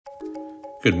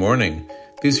Good morning.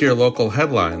 These are your local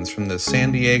headlines from the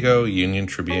San Diego Union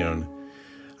Tribune.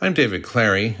 I'm David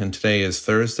Clary, and today is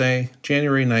Thursday,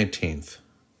 January 19th.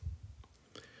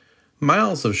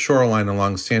 Miles of shoreline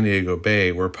along San Diego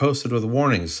Bay were posted with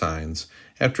warning signs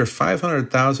after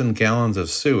 500,000 gallons of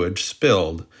sewage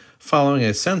spilled following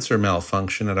a sensor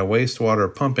malfunction at a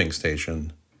wastewater pumping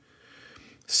station.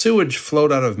 Sewage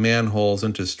flowed out of manholes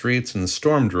into streets and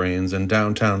storm drains in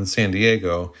downtown San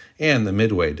Diego and the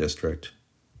Midway District.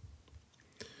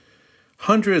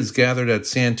 Hundreds gathered at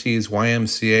Santee's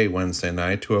YMCA Wednesday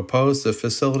night to oppose the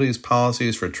facility's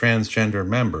policies for transgender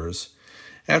members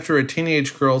after a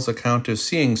teenage girl's account of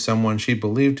seeing someone she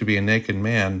believed to be a naked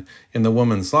man in the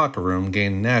women's locker room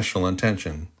gained national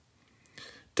attention.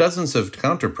 Dozens of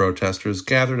counter-protesters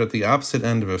gathered at the opposite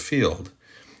end of a field,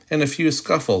 and a few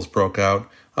scuffles broke out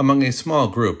among a small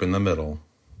group in the middle.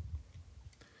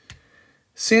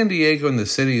 San Diego and the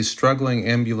city's struggling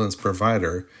ambulance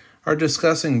provider are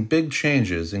discussing big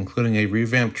changes, including a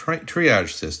revamped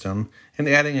triage system and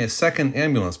adding a second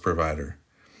ambulance provider.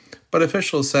 But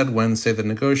officials said Wednesday that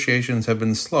negotiations have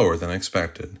been slower than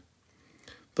expected.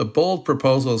 The bold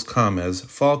proposals come as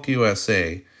Falk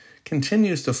USA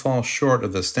continues to fall short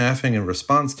of the staffing and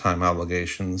response time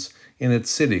obligations in its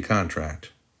city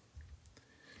contract.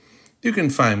 You can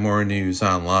find more news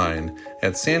online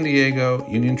at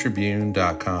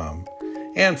SanDiegoUnionTribune.com.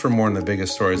 And for more on the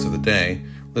biggest stories of the day,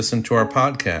 listen to our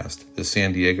podcast, The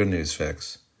San Diego News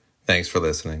Fix. Thanks for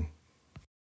listening.